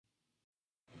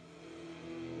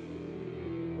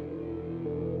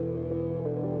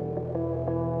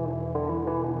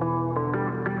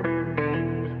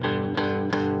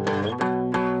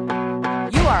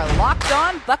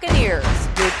Locked On Buccaneers,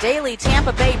 your daily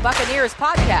Tampa Bay Buccaneers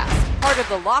podcast, part of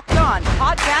the Locked On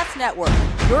Podcast Network,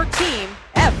 your team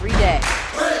every day.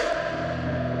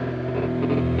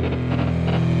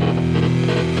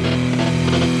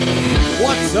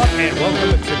 What's up, and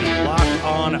welcome to the Locked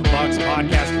On Bucs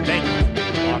podcast. Thank you for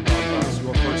making Locked On Bucs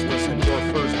your first listen, your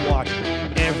first watch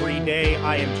every day.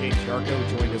 I am James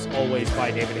Yarko, joined as always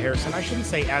by David Harrison. I shouldn't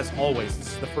say as always.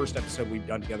 This is the first episode we've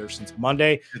done together since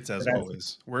Monday. It's as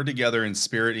always. We're together in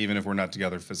spirit, even if we're not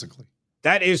together physically.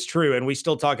 That is true, and we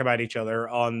still talk about each other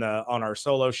on our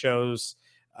solo shows.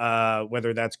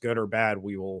 Whether that's good or bad,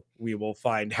 we will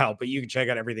find out. But you can check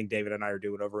out everything David and I are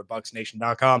doing over at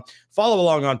BucsNation.com. Follow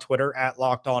along on Twitter at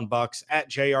LockedOnBucs, at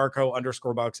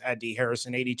JRCO_Bucs, at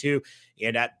DHarrison82,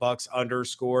 and at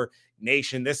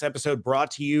Bucs_Nation. This episode brought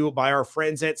to you by our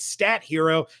friends at Stat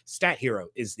Hero. Stat Hero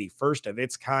is the first of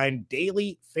its kind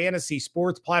daily fantasy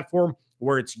sports platform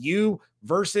where it's you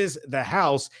versus the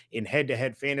house in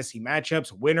head-to-head fantasy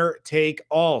matchups. Winner take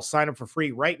all. Sign up for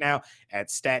free right now at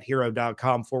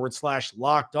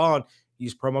stathero.com/locked on.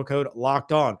 Use promo code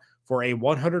locked on for a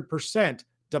 100%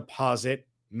 deposit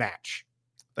match.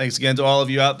 Thanks again to all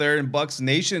of you out there in Bucs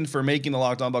Nation for making the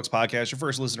Locked On Bucs podcast your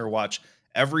first listener watch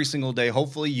every single day.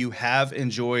 Hopefully you have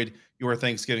enjoyed your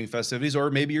Thanksgiving festivities, or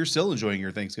maybe you're still enjoying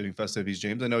your Thanksgiving festivities,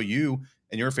 James. I know you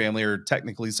and your family are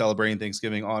technically celebrating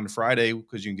Thanksgiving on Friday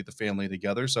because you can get the family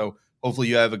together. So hopefully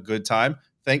you have a good time.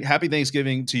 Happy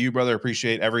Thanksgiving to you, brother.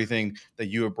 Appreciate everything that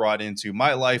you have brought into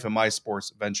my life and my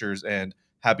sports ventures, and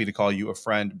happy to call you a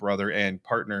friend, brother, and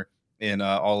partner in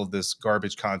all of this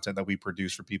garbage content that we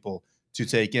produce for people to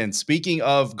take in. Speaking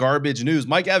of garbage news,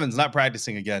 Mike Evans not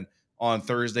practicing again on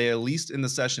Thursday, at least in the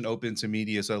session open to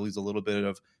media. So at least a little bit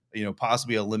of,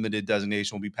 possibly a limited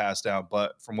designation will be passed out.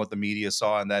 But from what the media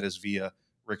saw, and that is via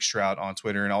Rick Stroud on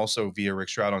Twitter, and also via Rick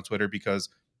Stroud on Twitter, because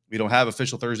we don't have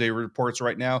official Thursday reports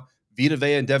right now. Vita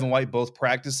Vea and Devin White both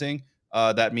practicing.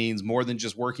 That means more than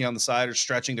just working on the side or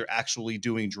stretching. They're actually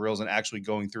doing drills and actually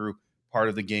going through part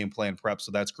of the game plan prep.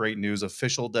 So that's great news.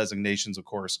 Official designations, of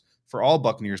course, for all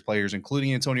Buccaneers players,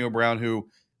 including Antonio Brown, who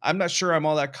I'm not sure I'm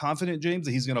all that confident, James,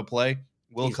 that he's going to play.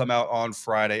 Will come out on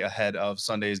Friday ahead of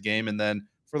Sunday's game. And then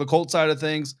for the Colts side of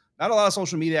things, not a lot of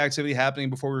social media activity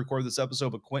happening before we record this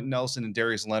episode, but Quentin Nelson and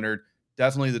Darius Leonard,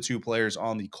 definitely the two players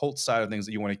on the Colts side of things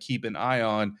that you want to keep an eye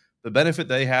on. The benefit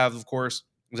they have, of course,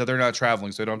 is that they're not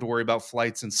traveling, so they don't have to worry about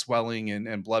flights and swelling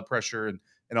and blood pressure and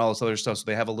all this other stuff. So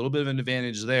they have a little bit of an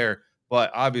advantage there. But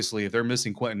obviously, if they're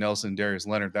missing Quentin Nelson and Darius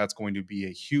Leonard, that's going to be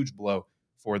a huge blow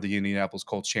for the Indianapolis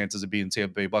Colts' chances of beating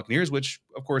Tampa Bay Buccaneers, which,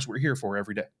 of course, we're here for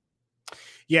every day.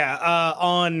 Yeah,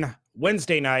 on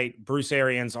Wednesday night, Bruce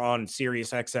Arians on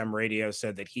Sirius XM radio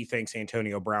said that he thinks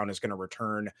Antonio Brown is going to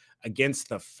return against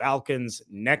the Falcons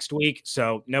next week.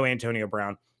 So no Antonio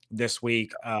Brown this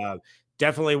week.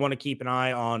 Definitely want to keep an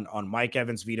eye on Mike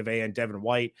Evans, Vita Vea, and Devin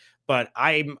White. But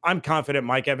I'm confident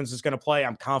Mike Evans is going to play.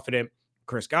 I'm confident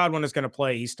Chris Godwin is going to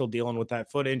play. He's still dealing with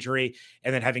that foot injury.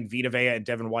 And then having Vita Vea and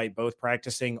Devin White both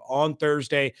practicing on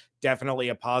Thursday, definitely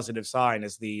a positive sign,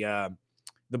 as the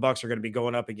Bucs are going to be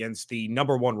going up against the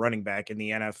number one running back in the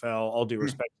NFL. All due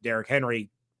respect to Derrick Henry.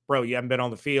 Bro, you haven't been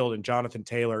on the field, and Jonathan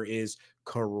Taylor is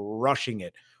crushing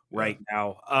it right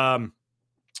now.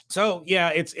 So,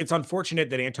 yeah, it's unfortunate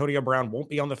that Antonio Brown won't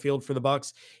be on the field for the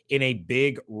Bucs in a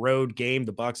big road game.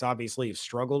 The Bucs obviously have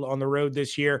struggled on the road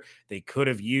this year. They could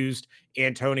have used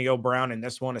Antonio Brown in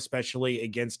this one, especially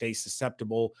against a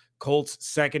susceptible Colts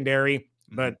secondary.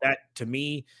 But that, to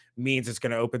me, means it's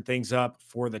going to open things up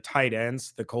for the tight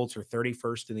ends. The Colts are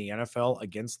 31st in the NFL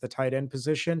against the tight end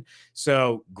position.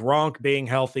 So Gronk being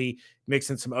healthy,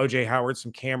 mixing some O.J. Howard,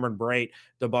 some Cameron Brate,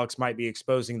 the Bucs might be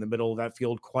exposing the middle of that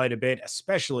field quite a bit,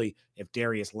 especially if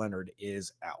Darius Leonard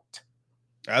is out.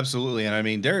 Absolutely. And I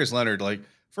mean, Darius Leonard,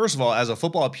 first of all, as a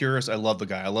football purist, I love the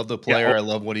guy. I love the player. Yeah. I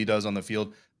love what he does on the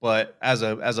field. But as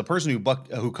a person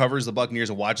who covers the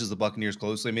Buccaneers and watches the Buccaneers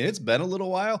closely, I mean, it's been a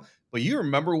little while, but you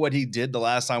remember what he did the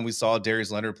last time we saw Darius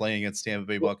Leonard playing against Tampa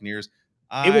Bay Buccaneers?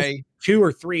 It was 2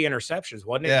 or 3 interceptions,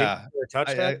 wasn't it? Yeah. A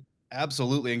touchdown?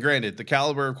 Absolutely. And granted, the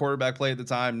caliber of quarterback play at the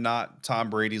time, not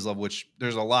Tom Brady's level, which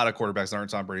there's a lot of quarterbacks that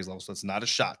aren't Tom Brady's level, so it's not a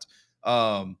shot.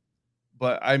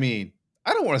 But I mean,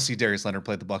 I don't want to see Darius Leonard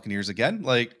play the Buccaneers again.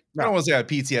 I don't want to say I have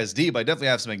PTSD, but I definitely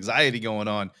have some anxiety going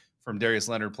on from Darius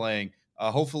Leonard playing.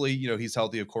 Hopefully, he's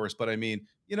healthy, of course. But I mean,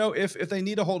 if they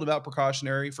need to hold him out for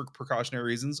precautionary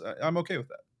reasons, I'm okay with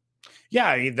that.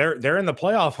 Yeah, they're in the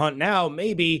playoff hunt now.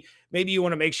 Maybe you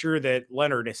want to make sure that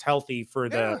Leonard is healthy for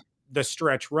the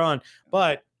stretch run.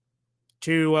 But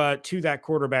to that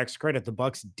quarterback's credit, the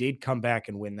Bucs did come back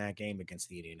and win that game against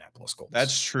the Indianapolis Colts.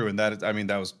 That's true. And that is, I mean,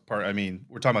 that was part, I mean,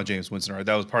 we're talking about Jameis Winston, right?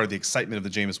 That was part of the excitement of the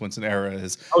Jameis Winston era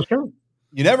is Oh, sure.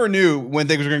 you never knew when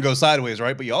things were going to go sideways,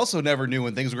 right? But you also never knew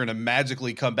when things were going to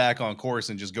magically come back on course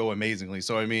and just go amazingly.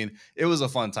 So, I mean, it was a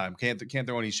fun time. Can't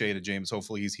throw any shade at James.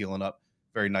 Hopefully he's healing up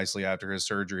very nicely after his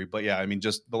surgery. But yeah, I mean,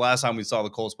 just the last time we saw the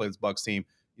Colts play this Bucs team,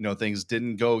 things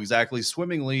didn't go exactly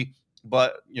swimmingly,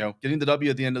 but getting the W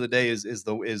at the end of the day is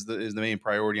the main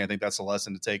priority. I think that's a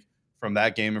lesson to take from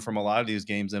that game and from a lot of these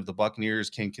games. And if the Buccaneers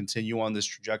can continue on this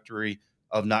trajectory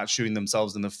of not shooting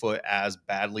themselves in the foot as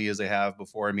badly as they have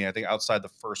before. I mean, I think outside the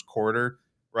first quarter,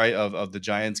 right, of the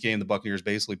Giants game, the Buccaneers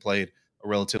basically played a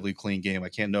relatively clean game. I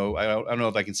don't know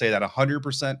if I can say that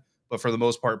 100%, but for the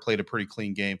most part, played a pretty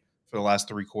clean game for the last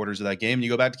 3 quarters of that game. And you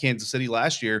go back to Kansas City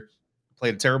last year,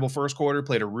 played a terrible first quarter,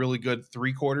 played a really good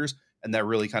 3 quarters, and that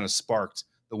really kind of sparked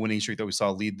the winning streak that we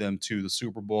saw lead them to the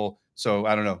Super Bowl. So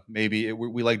I don't know, maybe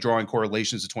we like drawing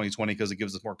correlations to 2020 because it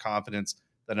gives us more confidence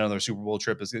that another Super Bowl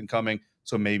trip is incoming.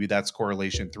 So maybe that's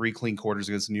correlation. 3 clean quarters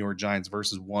against the New York Giants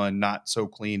versus 1 not so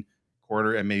clean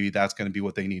quarter. And maybe that's going to be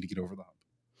what they need to get over the hump.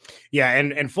 Yeah.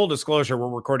 And full disclosure, we're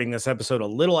recording this episode a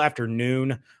little after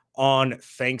noon on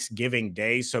Thanksgiving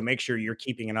Day. So make sure you're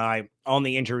keeping an eye on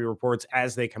the injury reports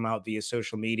as they come out via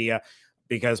social media,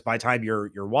 because by the time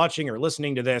you're watching or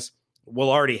listening to this,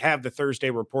 we'll already have the Thursday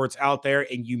reports out there,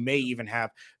 and you may even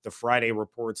have the Friday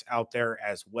reports out there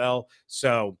as well.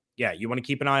 So yeah, you want to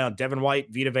keep an eye on Devin White,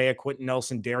 Vita Vea, Quentin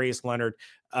Nelson, Darius Leonard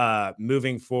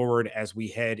moving forward as we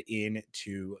head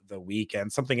into the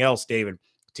weekend. Something else, David,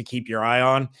 to keep your eye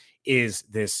on is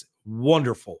this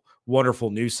wonderful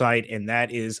news site, and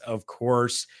that is, of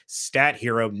course, Stat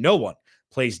Hero. No one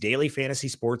plays daily fantasy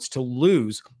sports to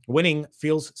lose. Winning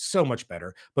feels so much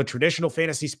better, but traditional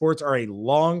fantasy sports are a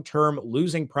long-term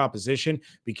losing proposition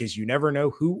because you never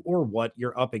know who or what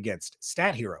you're up against.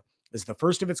 Stat Hero is the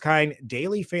first of its kind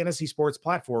daily fantasy sports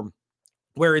platform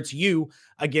where it's you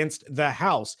against the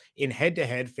house in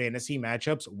head-to-head fantasy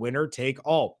matchups, winner take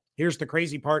all. Here's the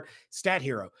crazy part. Stat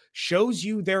Hero shows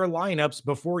you their lineups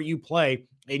before you play,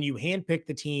 and you handpick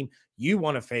the team you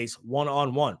want to face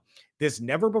one-on-one. This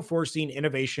never-before-seen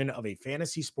innovation of a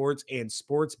fantasy sports and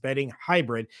sports betting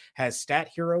hybrid has Stat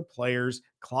Hero players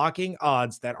clocking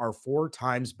odds that are 4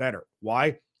 times better.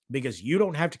 Why? Because you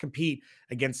don't have to compete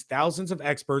against thousands of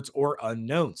experts or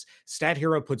unknowns. Stat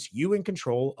Hero puts you in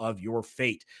control of your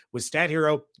fate. With Stat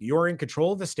Hero, you're in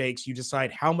control of the stakes. You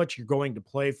decide how much you're going to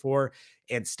play for,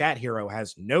 and Stat Hero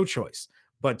has no choice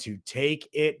but to take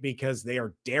it because they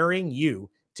are daring you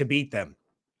to beat them.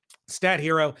 Stat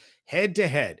Hero head to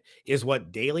head is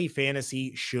what daily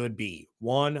fantasy should be,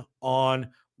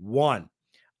 1-on-1.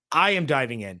 I am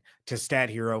diving in to Stat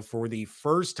Hero for the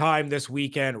first time this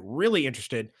weekend. Really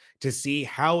interested to see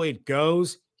how it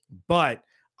goes, but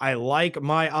I like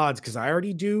my odds because I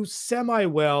already do semi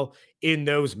well in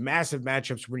those massive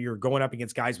matchups when you're going up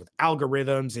against guys with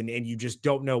algorithms and you just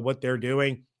don't know what they're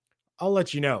doing. I'll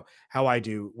let you know how I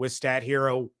do with Stat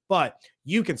Hero, but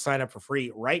you can sign up for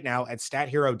free right now at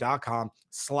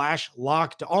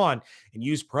stathero.com/locked on and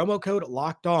use promo code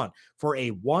locked on for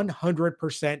a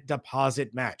 100%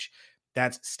 deposit match.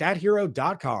 That's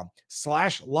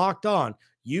stathero.com/locked on.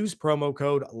 Use promo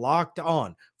code locked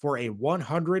on for a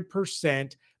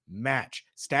 100% match.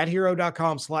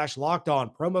 Stathero.com/locked on,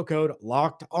 promo code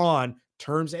locked on.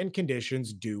 Terms and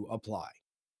conditions do apply.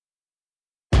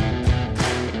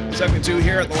 Segment 2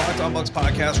 here at the Locked On Bucs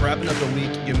podcast, wrapping up the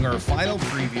week, giving our final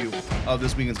preview of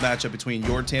this weekend's matchup between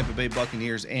your Tampa Bay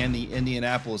Buccaneers and the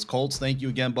Indianapolis Colts. Thank you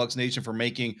again, Bucs Nation, for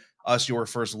making us your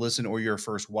first listen or your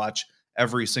first watch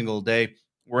every single day.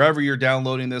 Wherever you're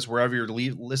downloading this, wherever you're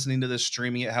listening to this,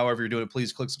 streaming it, however you're doing it,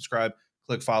 please click subscribe,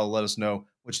 click follow, let us know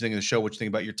what you think of the show, what you think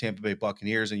about your Tampa Bay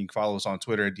Buccaneers, and you can follow us on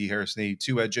Twitter at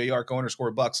dharrison82, at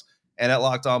 @jarco_Bucs, and at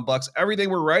Locked On Bucs. Everything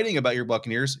we're writing about your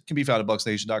Buccaneers can be found at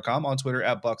bucsnation.com, on Twitter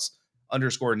at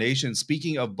Bucs_Nation.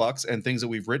 Speaking of Bucs and things that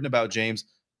we've written about, James,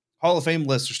 Hall of Fame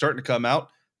lists are starting to come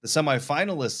out. The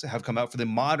semifinalists have come out for the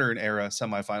modern era.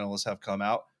 Semifinalists have come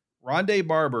out. Rondé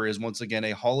Barber is once again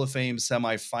a Hall of Fame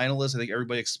semifinalist. I think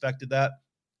everybody expected that.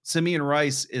 Simeon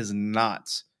Rice is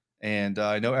not. And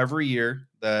I know every year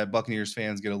that Buccaneers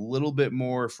fans get a little bit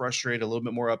more frustrated, a little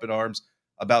bit more up in arms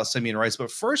about Simeon Rice.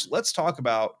 But first, let's talk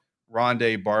about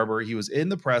Rondé Barber. He was in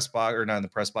the press box, or not in the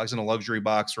press box, in a luxury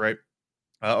box, right?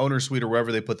 Owner suite or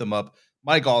wherever they put them up.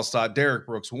 Mike Allstott, Derek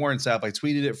Brooks, Warren Sapp. I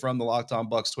tweeted it from the Locked On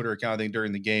Bucs Twitter account, I think,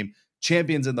 during the game.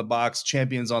 Champions in the box,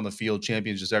 champions on the field,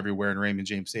 champions just everywhere in Raymond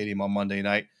James Stadium on Monday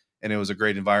night. And it was a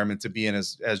great environment to be in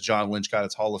as John Lynch got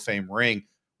its Hall of Fame ring.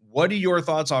 What are your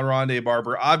thoughts on Rondé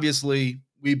Barber? Obviously,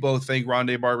 we both think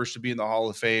Rondé Barber should be in the Hall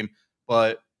of Fame,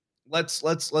 but let's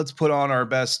put on our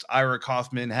best Ira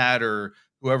Kaufman hat or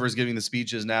whoever's giving the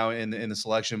speeches now in the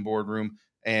selection boardroom.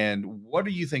 And what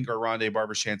do you think are Rondé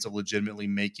Barber's chance of legitimately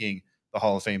making the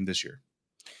Hall of Fame this year?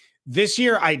 This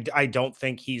year, I don't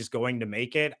think he's going to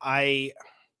make it.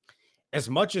 As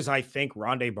much as I think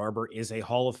Rondé Barber is a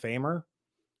Hall of Famer,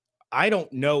 I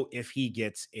don't know if he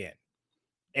gets in.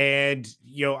 And,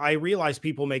 I realize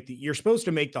you're supposed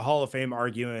to make the Hall of Fame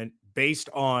argument based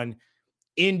on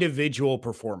individual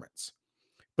performance,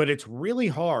 but it's really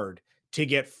hard to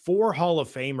get 4 Hall of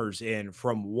Famers in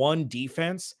from one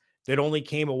defense that only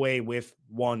came away with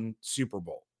 1 Super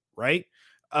Bowl, right?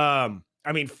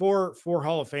 I mean, four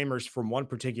Hall of Famers from one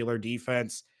particular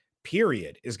defense,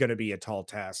 period, is going to be a tall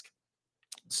task.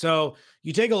 So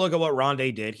you take a look at what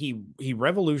Rondé did. He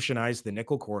revolutionized the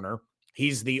nickel corner.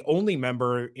 He's the only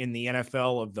member in the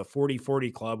NFL of the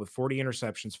 40-40 club with 40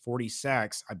 interceptions, 40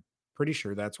 sacks. I'm pretty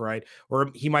sure that's right. Or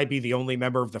he might be the only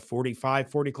member of the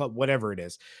 45-40 club, whatever it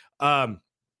is.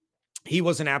 He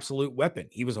was an absolute weapon.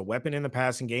 He was a weapon in the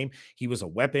passing game. He was a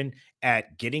weapon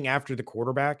at getting after the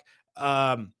quarterback.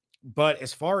 But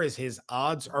as far as his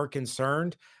odds are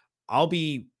concerned, I'll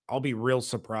be real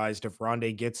surprised if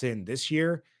Rondé gets in this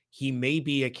year. He may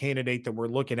be a candidate that we're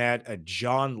looking at a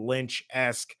John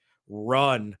Lynch-esque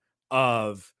run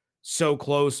of so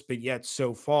close, but yet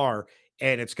so far.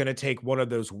 And it's going to take one of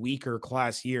those weaker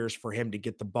class years for him to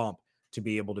get the bump to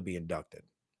be able to be inducted.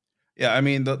 Yeah, I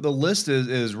mean the list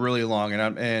is really long,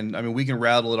 and I mean we can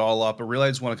rattle it all up, but really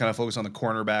I just want to kind of focus on the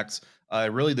cornerbacks,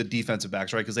 really the defensive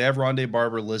backs, right? Because they have Rondé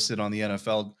Barber listed on the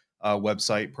NFL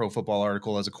website, Pro Football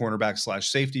article, as a cornerback slash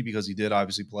safety because he did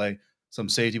obviously play some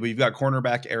safety. But you've got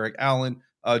cornerback Eric Allen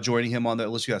joining him on that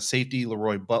list. You got safety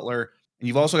Leroy Butler, and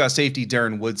you've also got safety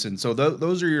Darren Woodson. So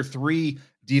those are your 3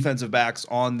 defensive backs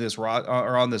on this or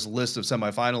on this list of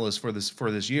semifinalists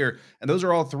for this year, and those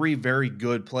are all 3 very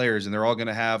good players, and they're all going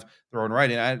to have their own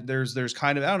right. And there's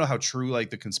kind of, I don't know how true like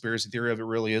the conspiracy theory of it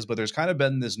really is, but there's kind of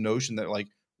been this notion that like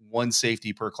 1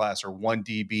 safety per class or 1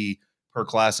 DB per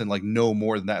class and like no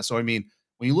more than that. So I mean,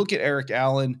 when you look at Eric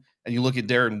Allen and you look at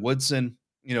Darren Woodson,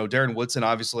 Darren Woodson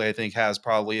obviously I think has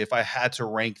probably, if I had to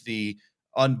rank the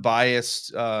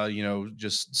unbiased,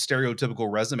 just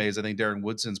stereotypical resumes, I think Darren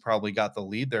Woodson's probably got the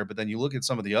lead there. But then you look at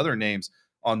some of the other names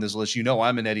on this list.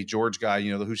 I'm an Eddie George guy.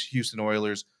 The Houston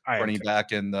Oilers running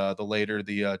back, and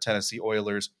the Tennessee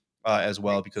Oilers as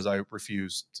well, because I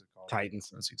refuse to call Titans.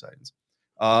 Tennessee Titans.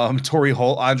 Torrey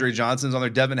Holt, Andre Johnson's on there.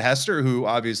 Devin Hester, who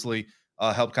obviously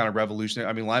helped kind of revolutionize.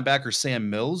 I mean, linebacker Sam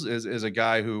Mills is a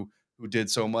guy who did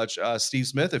so much. Steve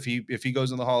Smith, if he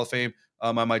goes in the Hall of Fame,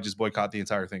 I might just boycott the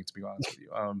entire thing, to be honest with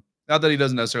you. Not that he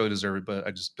doesn't necessarily deserve it, but I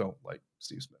just don't like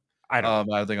Steve Smith. I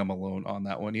don't think I'm alone on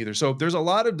that one either. So there's a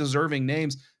lot of deserving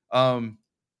names.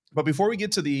 But before we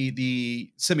get to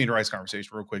the Simeon Rice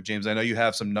conversation real quick, James, I know you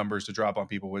have some numbers to drop on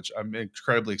people, which I'm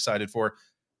incredibly excited for.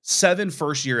 7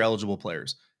 first-year eligible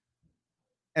players.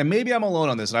 And maybe I'm alone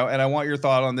on this, and I want your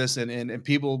thought on this, and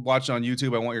people watching on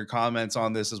YouTube, I want your comments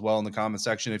on this as well in the comment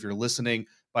section. If you're listening,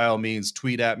 by all means,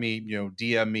 tweet at me,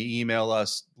 DM me, email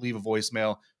us, leave a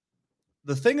voicemail.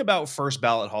 The thing about first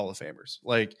ballot Hall of Famers,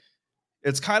 like,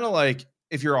 it's kind of like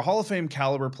if you're a Hall of Fame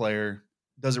caliber player,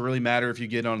 does it really matter if you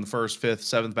get on the first, fifth,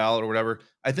 seventh ballot or whatever?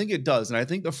 I think it does. And I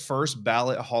think the first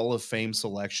ballot Hall of Fame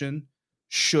selection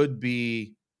should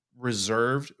be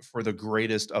reserved for the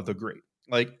greatest of the great.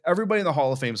 Like, everybody in the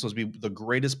Hall of Fame is supposed to be the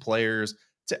greatest players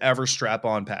to ever strap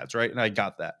on pads, right? And I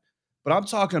got that. But I'm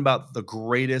talking about the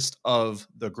greatest of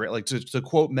the great, like to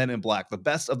quote Men in Black, the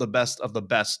best of the best of the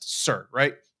best, sir,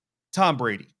 right? Tom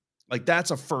Brady. Like,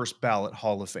 that's a first ballot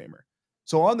Hall of Famer.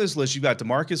 So on this list, you've got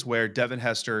DeMarcus Ware, Devin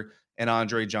Hester, and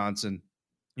Andre Johnson.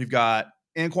 You've got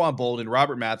Anquan Bolden,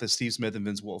 Robert Mathis, Steve Smith, and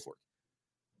Vince Wilfork.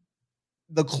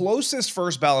 The closest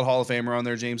first ballot Hall of Famer on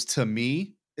there, James, to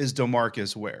me is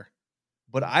DeMarcus Ware.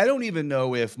 But I don't even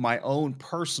know if my own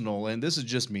personal, and this is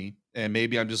just me, and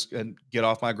maybe I'm just a get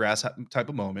off my grass type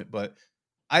of moment, but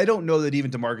I don't know that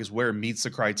even DeMarcus Ware meets the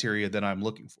criteria that I'm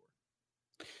looking for.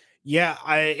 Yeah,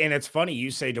 and it's funny you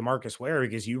say DeMarcus Ware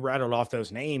because you rattled off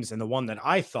those names, and the one that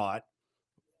I thought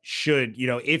should,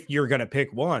 if you're going to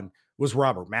pick one, was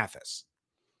Robert Mathis.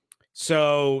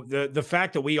 So the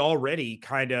fact that we already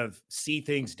kind of see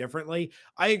things differently,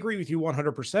 I agree with you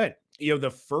 100%.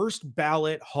 The first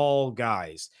ballot Hall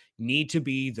guys need to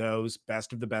be those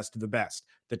best of the best of the best.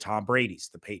 The Tom Brady's,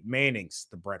 the Peyton Mannings,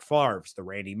 the Brett Favre's, the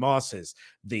Randy Mosses,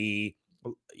 the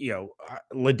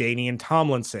LaDainian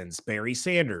Tomlinsons, Barry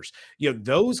Sanders,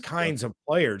 those kinds of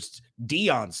players,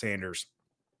 Deion Sanders,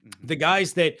 the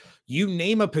guys that you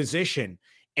name a position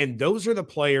And those are the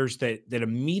players that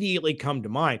immediately come to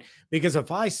mind. Because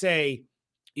if I say,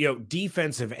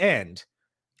 defensive end,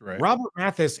 Right. Robert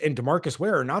Mathis and DeMarcus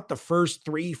Ware are not the first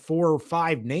 3, 4, or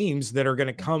 5 names that are going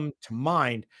to come to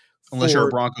mind Unless you're a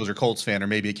for. Broncos or Colts fan or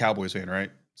maybe a Cowboys fan,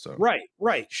 right? So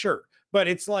Right, sure. But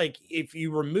it's like if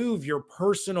you remove your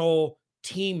personal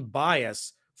team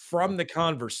bias from the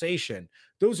conversation,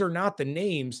 those are not the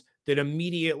names that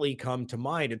immediately come to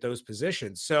mind at those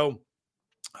positions. So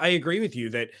I agree with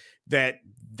you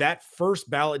that first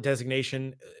ballot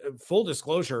designation, full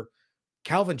disclosure,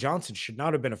 Calvin Johnson should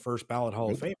not have been a first ballot Hall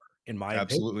of nope, Famer, in my opinion.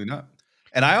 absolutely not.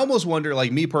 And I almost wonder,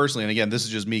 like me personally, and again, this is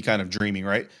just me kind of dreaming,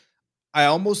 right? I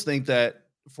almost think that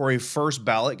for a first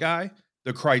ballot guy,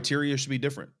 the criteria should be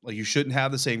different. Like you shouldn't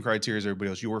have the same criteria as everybody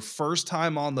else. Your first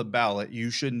time on the ballot, you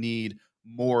should need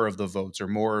more of the votes or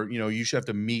more, you should have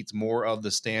to meet more of the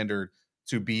standard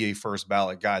to be a first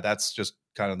ballot guy. That's just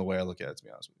kind of the way I look at it, to be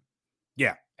honest with you.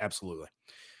 Yeah, absolutely.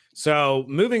 So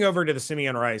moving over to the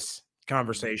Simeon Rice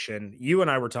conversation, you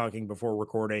and I were talking before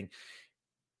recording.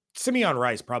 Simeon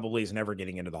Rice probably is never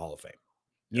getting into the Hall of Fame,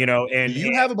 Yeah. Do and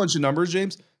you have a bunch of numbers,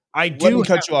 James? I Let me do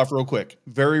cut you off real quick,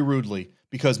 very rudely,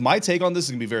 because my take on this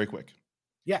is gonna be very quick.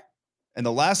 Yeah. And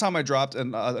the last time I dropped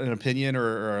an opinion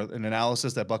or an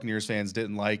analysis that Buccaneers fans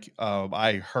didn't like,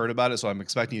 I heard about it, so I'm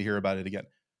expecting to hear about it again.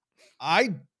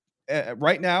 I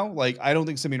right now, like I don't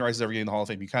think Simeon Rice is ever getting in the Hall of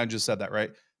Fame. You kind of just said that,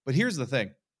 right? But here's the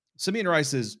thing: Simeon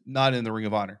Rice is not in the Ring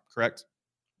of Honor, correct?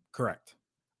 Correct.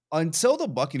 Until the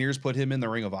Buccaneers put him in the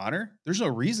Ring of Honor, there's no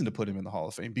reason to put him in the Hall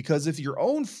of Fame because if your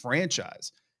own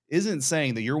franchise isn't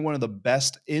saying that you're one of the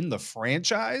best in the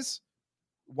franchise,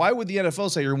 why would the NFL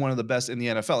say you're one of the best in the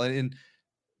NFL? And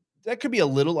that could be a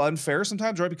little unfair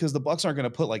sometimes, right? Because the Bucks aren't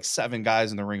going to put like 7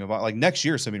 guys in the Ring of Honor. Like next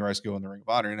year, Simeon Rice go in the Ring of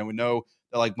Honor, and then we know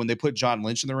that like when they put John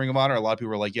Lynch in the Ring of Honor, a lot of people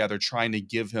were like, yeah, they're trying to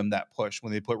give him that push.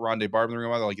 When they put Rondé Barber in the Ring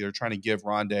of Honor, like they're trying to give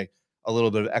Rondé a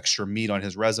little bit of extra meat on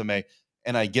his resume,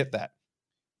 and I get that.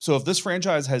 So if this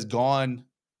franchise has gone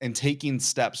and taking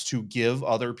steps to give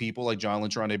other people like John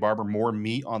Lynch, Rondé Barber more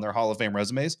meat on their Hall of Fame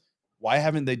resumes, why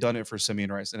haven't they done it for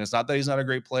Simeon Rice? And it's not that he's not a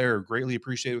great player, or greatly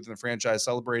appreciated within the franchise,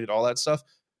 celebrated, all that stuff,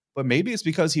 but maybe it's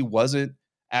because he wasn't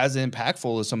as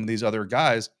impactful as some of these other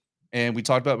guys. And we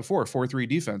talked about before, 4-3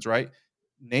 defense, right?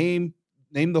 Name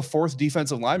the fourth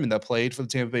defensive lineman that played for the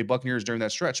Tampa Bay Buccaneers during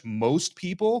that stretch. Most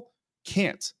people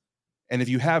can't. And if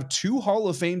you have 2 Hall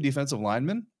of Fame defensive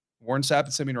linemen, Warren Sapp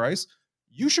and Simeon Rice,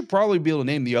 you should probably be able to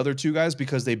name the other 2 guys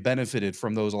because they benefited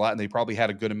from those a lot and they probably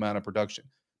had a good amount of production.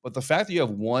 But the fact that you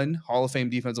have 1 Hall of Fame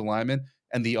defensive lineman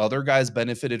and the other guys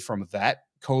benefited from that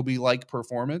Kobe-like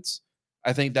performance,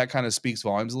 I think that kind of speaks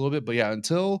volumes a little bit. But yeah,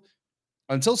 until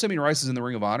Simeon Rice is in the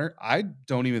Ring of Honor, I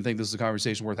don't even think this is a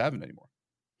conversation worth having anymore.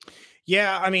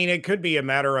 Yeah, I mean, it could be a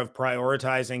matter of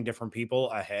prioritizing different people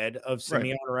ahead of Right.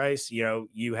 Simeon Rice.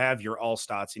 You have your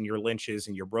Allstotts and your Lynches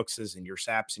and your Brookses and your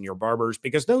Sapps and your Barbers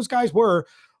because those guys were,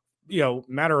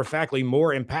 matter of factly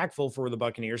more impactful for the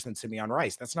Buccaneers than Simeon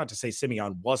Rice. That's not to say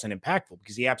Simeon wasn't impactful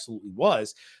because he absolutely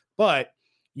was, but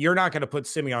you're not going to put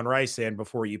Simeon Rice in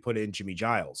before you put in Jimmy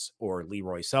Giles or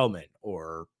Leroy Selman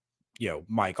or,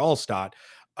 Mike Allstott.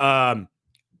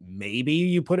 Maybe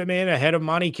you put him in ahead of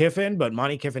Monty Kiffin, but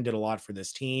Monty Kiffin did a lot for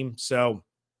this team. So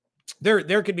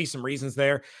there could be some reasons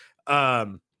there.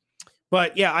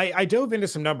 But yeah, I dove into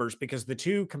some numbers because the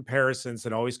 2 comparisons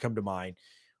that always come to mind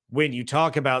when you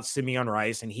talk about Simeon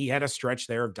Rice, and he had a stretch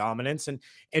there of dominance,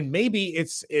 and maybe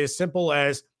it's as simple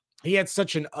as he had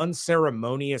such an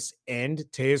unceremonious end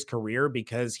to his career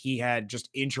because he had just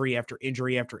injury after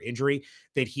injury after injury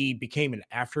that he became an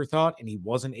afterthought and he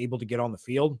wasn't able to get on the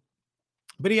field.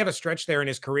 But he had a stretch there in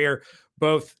his career,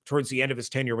 both towards the end of his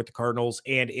tenure with the Cardinals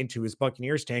and into his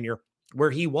Buccaneers tenure,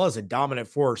 where he was a dominant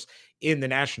force in the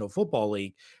National Football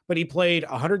League. But he played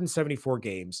 174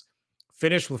 games,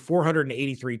 finished with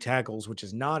 483 tackles, which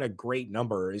is not a great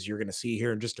number, as you're going to see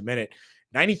here in just a minute.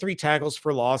 93 tackles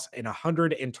for loss and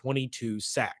 122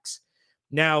 sacks.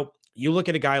 Now, you look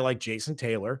at a guy like Jason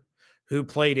Taylor, who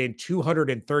played in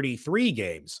 233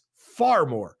 games, far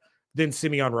more than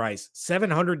Simeon Rice,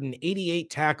 788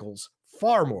 tackles,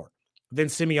 far more than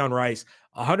Simeon Rice,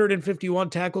 151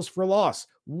 tackles for loss,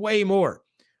 way more,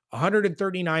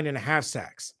 139 and a half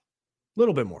sacks, a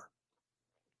little bit more.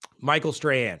 Michael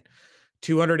Strahan,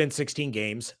 216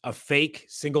 games, a fake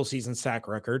single season sack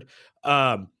record,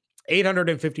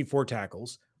 854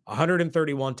 tackles,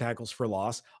 131 tackles for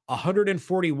loss,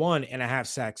 141 and a half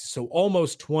sacks. So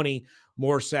almost 20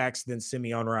 more sacks than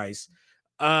Simeon Rice.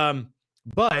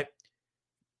 But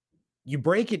you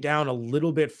break it down a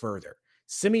little bit further.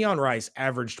 Simeon Rice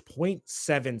averaged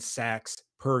 0.7 sacks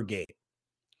per game.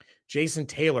 Jason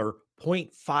Taylor,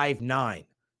 0.59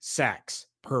 sacks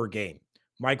per game.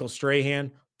 Michael Strahan,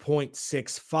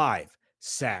 0.65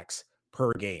 sacks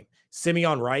per game.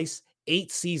 Simeon Rice,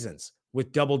 8 seasons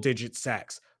with double-digit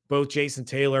sacks. Both Jason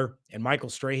Taylor and Michael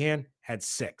Strahan had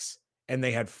 6, and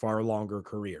they had far longer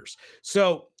careers.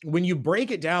 So when you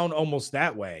break it down almost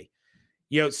that way,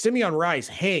 Simeon Rice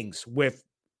hangs with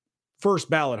first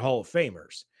ballot Hall of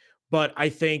Famers. But I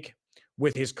think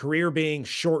with his career being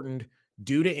shortened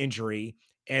due to injury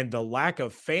and the lack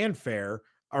of fanfare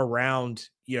around,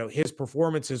 his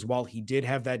performances while he did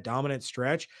have that dominant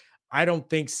stretch, I don't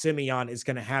think Simeon is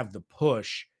going to have the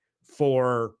push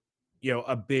for,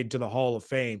 a bid to the Hall of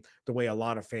Fame the way a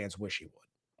lot of fans wish he would.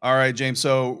 All right, James.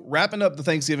 So wrapping up the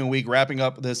Thanksgiving week, wrapping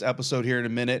up this episode here in a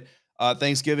minute.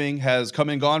 Thanksgiving has come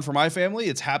and gone for my family.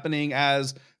 It's happening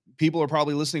as people are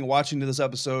probably listening, watching to this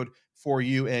episode for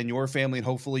you and your family, and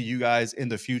hopefully you guys in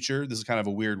the future. This is kind of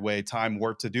a weird way, time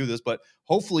warp to do this, but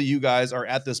hopefully you guys are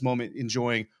at this moment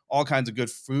enjoying all kinds of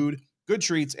good food, good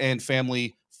treats, and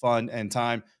family fun and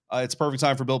time. It's a perfect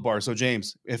time for Built Bars. So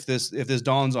James, if this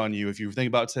dawns on you, if you think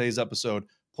about today's episode,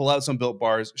 pull out some Built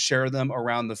Bars, share them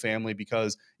around the family,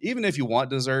 because even if you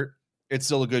want dessert, it's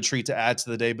still a good treat to add to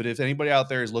the day. But if anybody out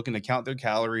there is looking to count their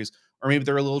calories, or maybe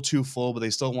they're a little too full, but they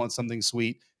still want something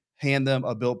sweet, hand them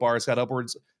a Built Bar. It's got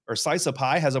upwards, or slice of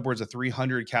pie has upwards of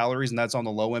 300 calories, and that's on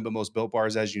the low end. But most Built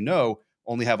Bars, as you know,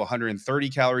 only have 130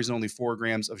 calories and only 4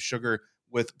 grams of sugar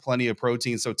with plenty of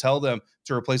protein. So tell them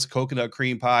to replace a coconut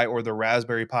cream pie or the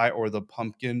raspberry pie or the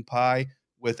pumpkin pie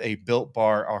with a Built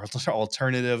Bar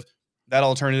alternative. That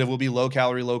alternative will be low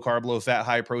calorie, low carb, low fat,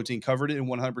 high protein, covered in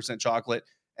 100% chocolate.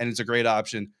 And it's a great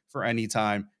option for any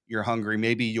time you're hungry.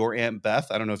 Maybe your Aunt Beth,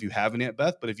 I don't know if you have an Aunt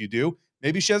Beth, but if you do,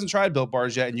 maybe she hasn't tried Built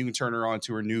Bars yet, and you can turn her on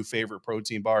to her new favorite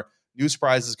protein bar. New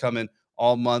surprises coming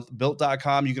all month.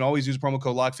 Built.com. You can always use promo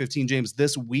code LOCK15, James.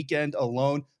 This weekend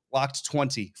alone,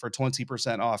 Locked20 for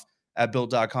 20% off at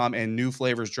Built.com, and new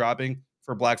flavors dropping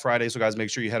for Black Friday. So guys, make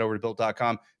sure you head over to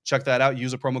Built.com. Check that out.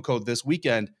 Use a promo code this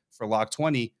weekend for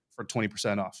Lock20 for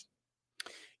 20% off.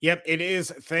 Yep, it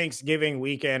is Thanksgiving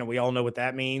weekend, and we all know what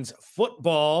that means.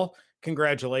 Football.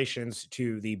 Congratulations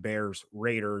to the Bears,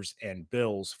 Raiders, and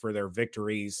Bills for their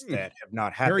victories that have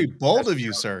not happened. Very bold of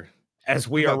you, sir. As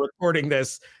we are recording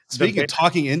this. Speaking of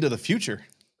talking into the future.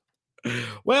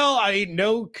 Well,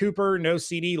 no Cooper, no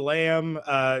CD Lamb,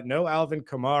 no Alvin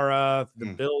Kamara.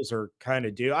 The Bills are kind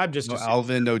of due. I'm just no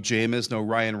Alvin, no Jameis, no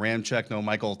Ryan Ramczyk, no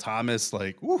Michael Thomas.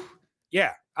 Like, whew.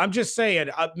 Yeah, I'm just saying.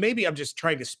 Maybe I'm just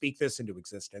trying to speak this into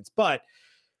existence, but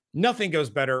nothing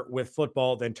goes better with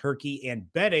football than turkey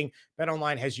and betting.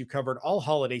 BetOnline has you covered all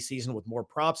holiday season with more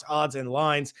props, odds, and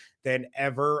lines than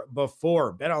ever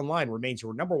before. BetOnline remains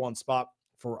your number one spot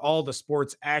for all the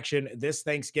sports action this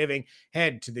Thanksgiving.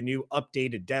 Head to the new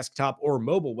updated desktop or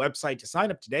mobile website to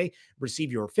sign up today.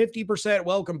 Receive your 50%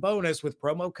 welcome bonus with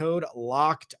promo code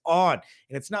LOCKED ON.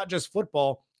 And it's not just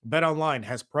football. BetOnline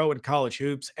has pro and college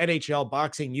hoops, NHL,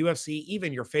 boxing, UFC,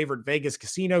 even your favorite Vegas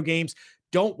casino games.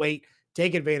 Don't wait.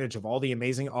 Take advantage of all the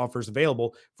amazing offers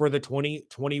available for the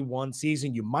 2021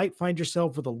 season. You might find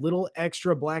yourself with a little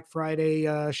extra Black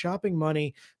Friday shopping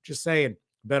money. Just saying.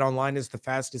 BetOnline is the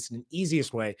fastest and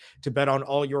easiest way to bet on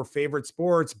all your favorite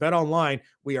sports. BetOnline,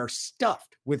 we are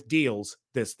stuffed with deals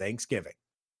this Thanksgiving.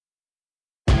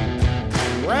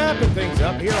 Wrapping things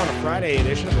up here on a Friday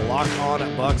edition of the Locked On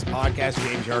Bucks podcast.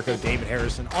 James Yarko, David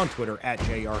Harrison on Twitter at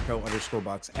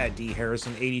 @JYarko_Bucks at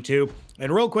DHarrison82.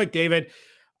 And real quick, David,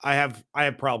 I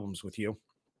have problems with you.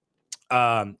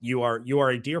 You are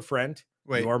a dear friend.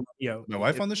 Wait, my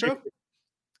wife on the show?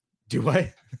 Do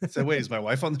I? So wait, is my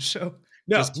wife on the show?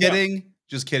 No, just kidding. No.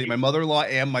 Just kidding. My mother-in-law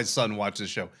and my son watch this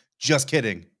show. Just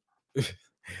kidding.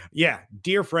 Yeah,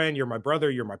 dear friend, you're my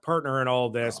brother, you're my partner in all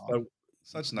this. But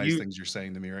such nice things you're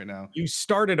saying to me right now. You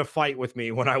started a fight with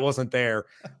me when I wasn't there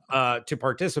to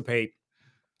participate.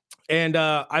 And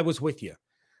I was with you.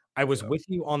 I was with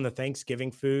you on the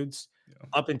Thanksgiving foods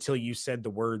up until you said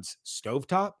the words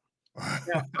stovetop.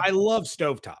 Now, I love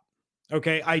stovetop.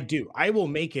 Okay, I do. I will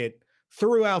make it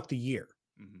throughout the year.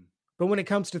 Mm-hmm. But when it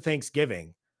comes to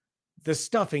Thanksgiving, the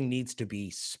stuffing needs to be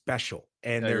special.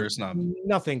 And there's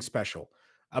nothing special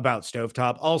about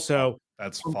stovetop. Also,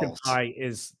 that's pumpkin false. pie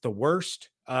is the worst.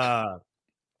 Friend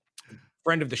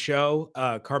of the show,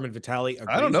 Carmen Vitale.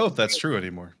 I don't know if that's true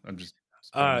anymore. I'm just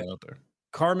putting that out there.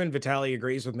 Carmen Vitale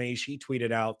agrees with me. She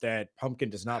tweeted out that pumpkin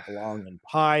does not belong in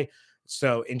pie.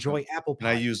 So enjoy apple pie.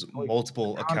 And I use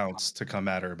multiple accounts to come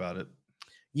at her about it.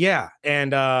 Yeah,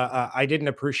 and I didn't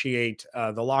appreciate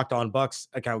the Locked On Bucks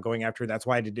account going after her. That's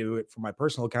why I had to do it for my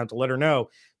personal account to let her know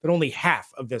that only half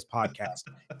of this podcast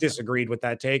disagreed with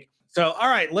that take. So, all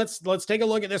right, let's take a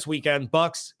look at this weekend.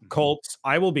 Bucks, Colts.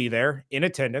 I will be there in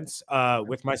attendance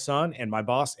with my son and my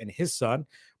boss and his son.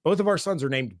 Both of our sons are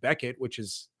named Beckett, which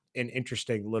is an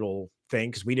interesting little thing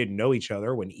because we didn't know each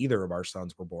other when either of our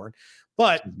sons were born.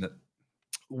 But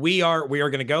we are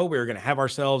going to go. We're going to have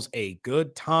ourselves a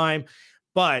good time.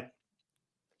 But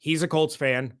he's a Colts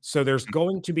fan, so there's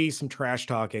going to be some trash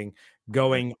talking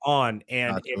going on.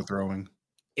 And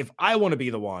if I want to be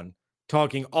the one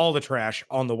talking all the trash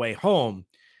on the way home,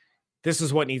 this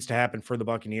is what needs to happen for the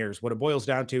Buccaneers. What it boils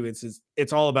down to is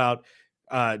it's all about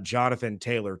Jonathan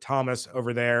Taylor Thomas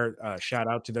over there. Shout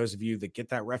out to those of you that get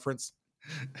that reference.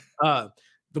 The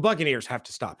Buccaneers have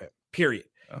to stop him, period.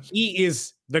 He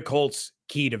is the Colts'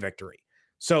 key to victory.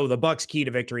 So the Bucs' key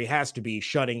to victory has to be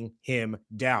shutting him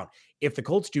down. If the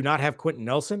Colts do not have Quentin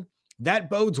Nelson,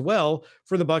 that bodes well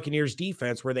for the Buccaneers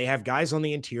defense, where they have guys on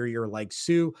the interior like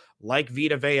Sue, like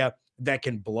Vita Vea, that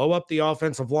can blow up the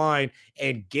offensive line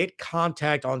and get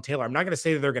contact on Taylor. I'm not going to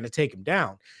say that they're going to take him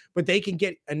down, but they can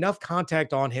get enough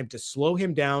contact on him to slow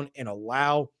him down and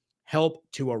allow help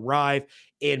to arrive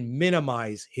and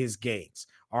minimize his gains.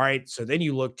 All right. So then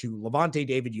you look to Levante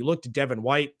David, you look to Devin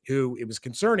White, who it was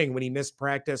concerning when he missed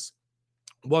practice.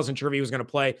 Wasn't sure if he was going to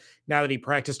play. Now that he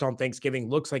practiced on Thanksgiving,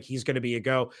 looks like he's going to be a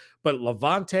go. But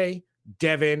Levante,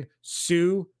 Devin,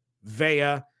 Sue,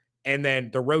 Vea, and then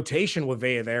the rotation with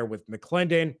Vea there with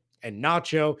McClendon and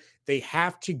Nacho, they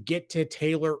have to get to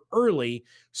Taylor early,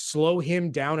 slow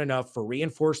him down enough for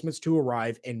reinforcements to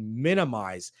arrive and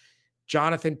minimize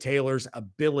Jonathan Taylor's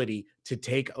ability to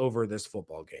take over this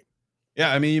football game.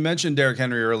 Yeah, I mean, you mentioned Derrick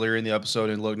Henry earlier in the episode,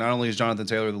 and look, not only is Jonathan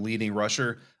Taylor the leading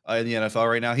rusher in the NFL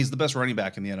right now, he's the best running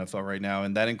back in the NFL right now,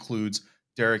 and that includes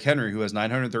Derrick Henry, who has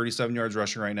 937 yards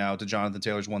rushing right now to Jonathan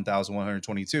Taylor's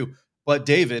 1,122. But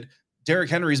David, Derrick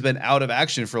Henry's been out of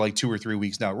action for like 2 or 3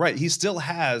 weeks now, right? He still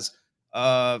has,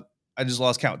 I just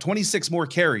lost count, 26 more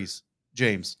carries,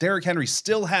 James. Derrick Henry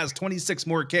still has 26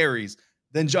 more carries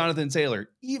than Jonathan Taylor,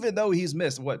 even though he's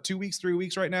missed, 2 weeks, 3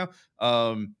 weeks right now?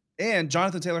 And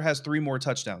Jonathan Taylor has 3 more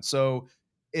touchdowns. So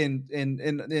in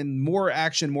more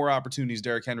action, more opportunities,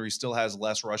 Derrick Henry still has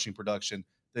less rushing production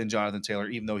than Jonathan Taylor,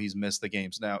 even though he's missed the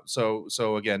games now.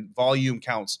 So again, volume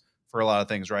counts for a lot of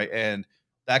things, right? And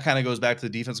that kind of goes back to the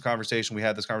defensive conversation. We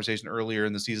had this conversation earlier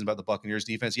in the season about the Buccaneers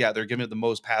defense. Yeah, they're giving it the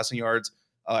most passing yards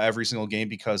every single game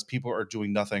because people are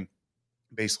doing nothing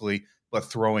basically but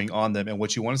throwing on them. And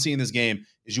what you want to see in this game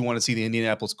is you want to see the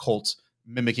Indianapolis Colts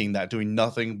mimicking that, doing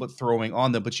nothing but throwing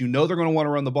on them. But you know they're going to want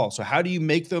to run the ball. So how do you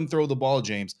make them throw the ball,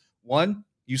 James? One,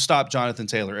 you stop Jonathan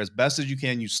Taylor as best as you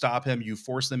can. You stop him. You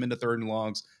force them into 3rd and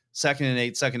longs, 2nd and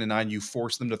 8, 2nd and 9. You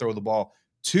force them to throw the ball.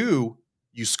 2,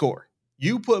 you score.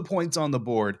 You put points on the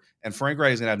board, and Frank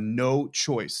Reich is going to have no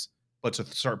choice but to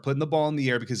start putting the ball in the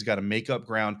air because he's got to make up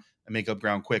ground and make up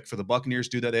ground quick. For the Buccaneers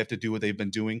to do that, they have to do what they've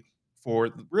been doing for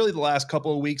really the last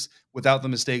couple of weeks without the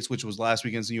mistakes, which was last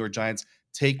week against the New York Giants.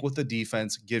 Take what the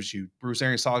defense gives you. Bruce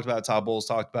Arians talked about it. Todd Bowles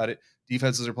talked about it.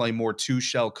 Defenses are playing more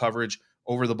 2-shell coverage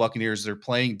over the Buccaneers. They're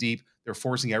playing deep. They're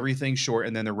forcing everything short,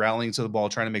 and then they're rallying to the ball,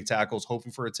 trying to make tackles,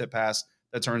 hoping for a tip pass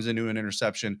that turns into an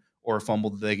interception or a fumble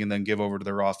that they can then give over to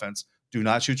their offense. Do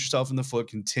not shoot yourself in the foot.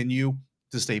 Continue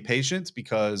to stay patient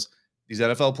because these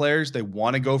NFL players, they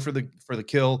want to go for the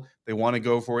kill. They want to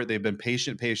go for it. They've been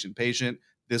patient.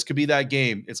 This could be that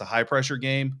game. It's a high-pressure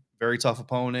game, very tough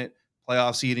opponent.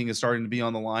 Playoff seeding is starting to be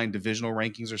on the line. Divisional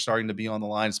rankings are starting to be on the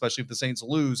line, especially if the Saints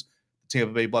lose. The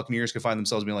Tampa Bay Buccaneers could find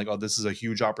themselves being like, oh, this is a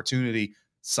huge opportunity.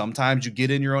 Sometimes you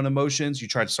get in your own emotions. You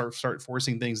try to start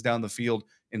forcing things down the field.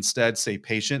 Instead, stay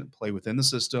patient, play within the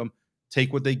system,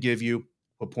 take what they give you,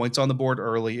 put points on the board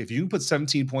early. If you can put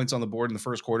 17 points on the board in the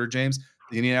first quarter, James,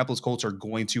 the Indianapolis Colts are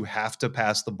going to have to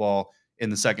pass the ball in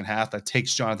the second half. That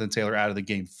takes Jonathan Taylor out of the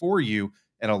game for you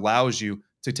and allows you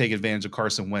to take advantage of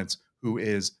Carson Wentz, who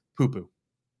is poo-poo.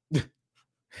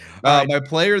 My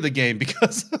player of the game,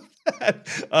 because of that,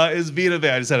 is Vita Vea.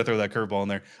 I just had to throw that curveball in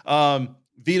there.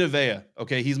 Vita Vea,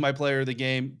 okay, he's my player of the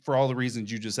game for all the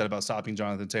reasons you just said about stopping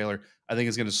Jonathan Taylor. I think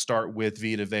it's going to start with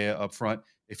Vita Vea up front.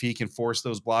 If he can force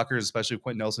those blockers, especially if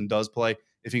Quentin Nelson does play,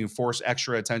 if he can force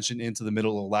extra attention into the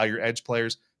middle, allow your edge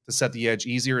players to set the edge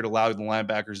easier, it allows the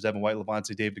linebackers, Devin White,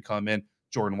 Levante David, to come in,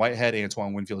 Jordan Whitehead,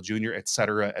 Antoine Winfield Jr., et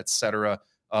cetera, et cetera.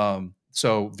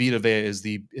 So Vita Vea is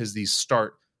the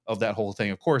start of that whole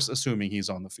thing, of course, assuming he's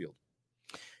on the field.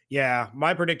 Yeah,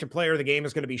 my predicted player of the game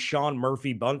is going to be Sean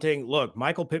Murphy Bunting. Look,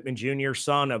 Michael Pittman Jr.,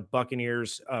 son of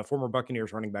Buccaneers, former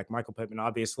Buccaneers running back Michael Pittman,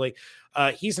 obviously.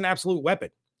 He's an absolute weapon.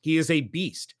 He is a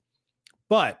beast.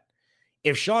 But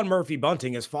if Sean Murphy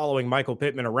Bunting is following Michael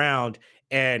Pittman around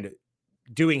and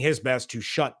doing his best to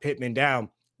shut Pittman down,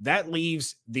 that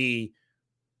leaves the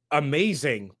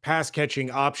amazing pass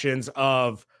catching options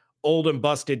of old and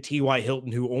busted T.Y.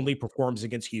 Hilton, who only performs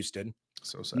against Houston.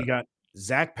 So sad. You got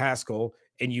Zach Pascal,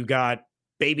 and you got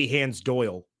Baby Hands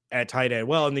Doyle at tight end.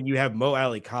 Well, and then you have Mo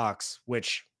Alley Cox,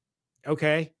 which,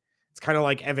 okay, it's kind of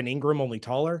like Evan Ingram, only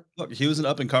taller, Look, he was an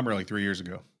up and comer like 3 years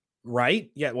ago. right?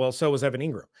 Yeah, well, so was Evan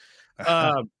Ingram.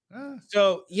 Um,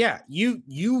 so yeah,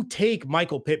 you take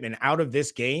Michael Pittman out of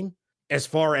this game as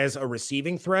far as a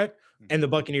receiving threat, and the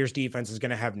Buccaneers defense is going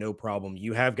to have no problem.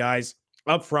 You have guys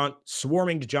up front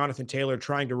swarming to Jonathan Taylor,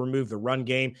 trying to remove the run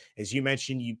game. As you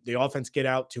mentioned, the offense get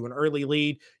out to an early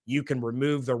lead. You can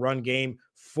remove the run game,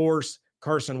 force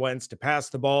Carson Wentz to pass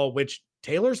the ball, which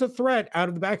Taylor's a threat out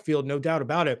of the backfield, no doubt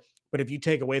about it. But if you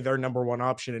take away their number one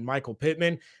option in Michael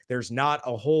Pittman, there's not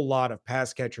a whole lot of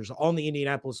pass catchers on the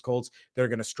Indianapolis Colts that are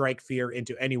going to strike fear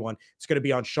into anyone. It's going to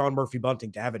be on Sean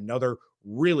Murphy-Bunting to have another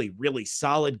really, really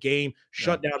solid game,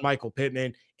 shut down Michael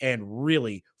Pittman, and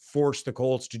really force the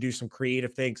Colts to do some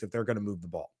creative things if they're going to move the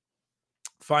ball.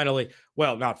 Finally,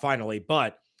 well, not finally,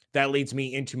 but that leads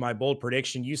me into my bold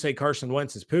prediction. You say Carson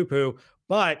Wentz is poo-poo,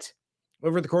 but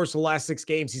over the course of the last 6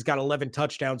 games, he's got 11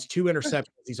 touchdowns, 2 interceptions.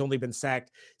 He's only been sacked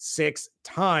 6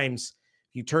 times.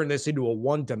 You turn this into a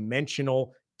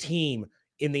one-dimensional team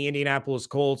in the Indianapolis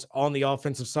Colts on the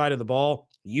offensive side of the ball.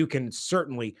 You can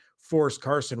certainly force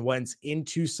Carson Wentz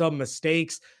into some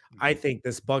mistakes. I think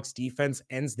this Bucs defense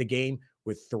ends the game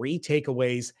with 3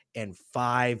 takeaways and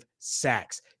 5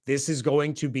 sacks. This is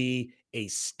going to be a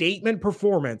statement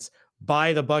performance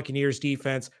by the Buccaneers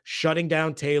defense, shutting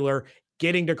down Taylor,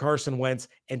 getting to Carson Wentz,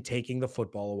 and taking the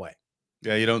football away.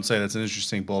 Yeah, you don't say. That's an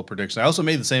interesting bold prediction. I also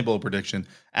made the same bold prediction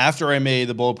after I made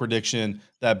the bold prediction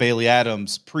that Bailey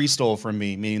Adams pre-stole from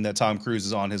me, meaning that Tom Cruise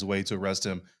is on his way to arrest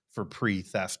him for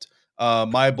pre-theft.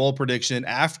 My bold prediction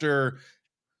after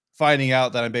finding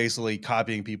out that I'm basically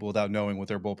copying people without knowing what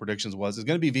their bold predictions was is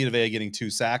going to be Vita Vea getting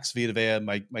 2 sacks. Vita Vea,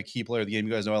 my key player of the game.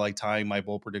 You guys know I like tying my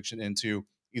bold prediction into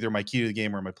either my key to the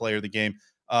game or my player of the game.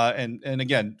 And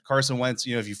again, Carson Wentz,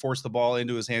 if you force the ball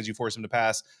into his hands, you force him to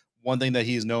pass. One thing that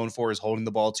he's known for is holding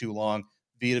the ball too long.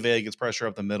 Vita Vea gets pressure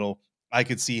up the middle. I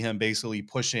could see him basically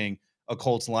pushing a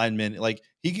Colts lineman. Like,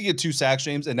 he could get 2 sacks,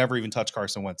 James, and never even touch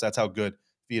Carson Wentz. That's how good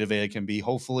Vita Vea can be.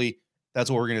 Hopefully, that's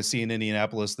what we're going to see in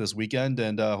Indianapolis this weekend,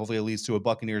 and hopefully it leads to a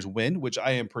Buccaneers win, which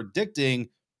I am predicting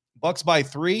Bucs by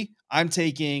 3. I'm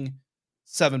taking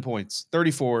 7 points,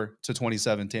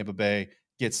 34-27. Tampa Bay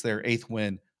gets their 8th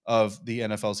win of the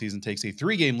NFL season, takes a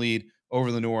 3-game lead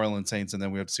over the New Orleans Saints, and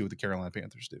then we have to see what the Carolina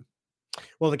Panthers do.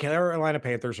 Well, the Carolina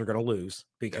Panthers are going to lose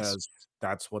because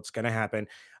that's what's going to happen.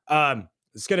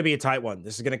 It's going to be a tight one.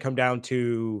 This is going to come down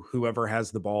to whoever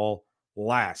has the ball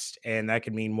last, and that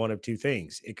could mean one of 2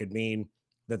 things. It could mean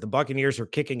that the Buccaneers are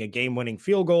kicking a game-winning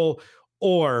field goal,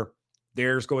 or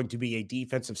there's going to be a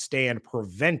defensive stand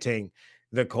preventing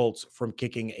the Colts from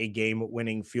kicking a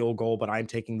game-winning field goal, but I'm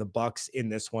taking the Bucs in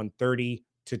this one, 30-28.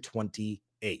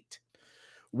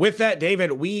 With that,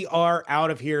 David, we are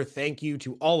out of here. Thank you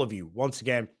to all of you once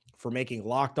again for making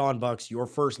Locked On Bucs your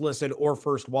first listen or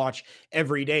first watch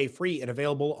every day, free and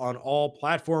available on all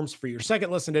platforms. For your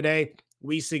second listen today,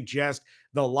 we suggest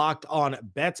the Locked On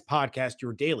Bets podcast,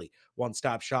 your daily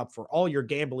one-stop shop for all your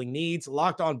gambling needs.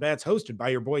 Locked On Bets, hosted by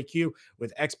your boy Q,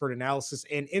 with expert analysis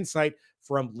and insight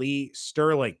from Lee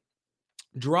Sterling.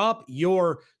 Drop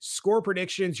your score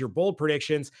predictions, your bold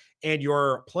predictions, and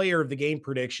your player of the game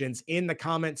predictions in the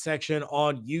comment section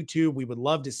on YouTube. We would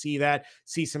love to see that,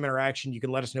 see some interaction. You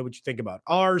can let us know what you think about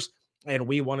ours, and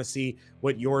we want to see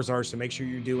what yours are. So make sure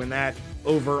you're doing that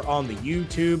over on the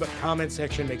YouTube comment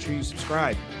section. Make sure you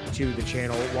subscribe to the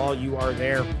channel while you are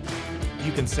there.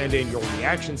 You can send in your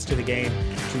reactions to the game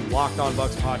to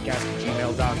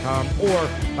lockedonbuckspodcast@gmail.com or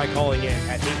by calling in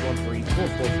at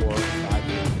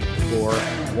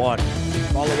 813-444-5841.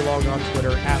 Follow along on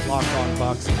Twitter at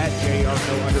LockedOnBucks, at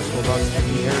JRCO_Bucks, at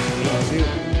DHarrison82,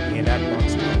 and at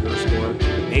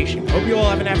Bucks_Nation. Hope you all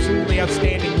have an absolutely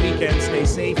outstanding weekend. Stay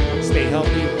safe, stay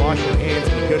healthy, wash your hands,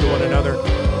 be good to one another.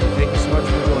 Thank you so much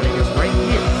for joining us.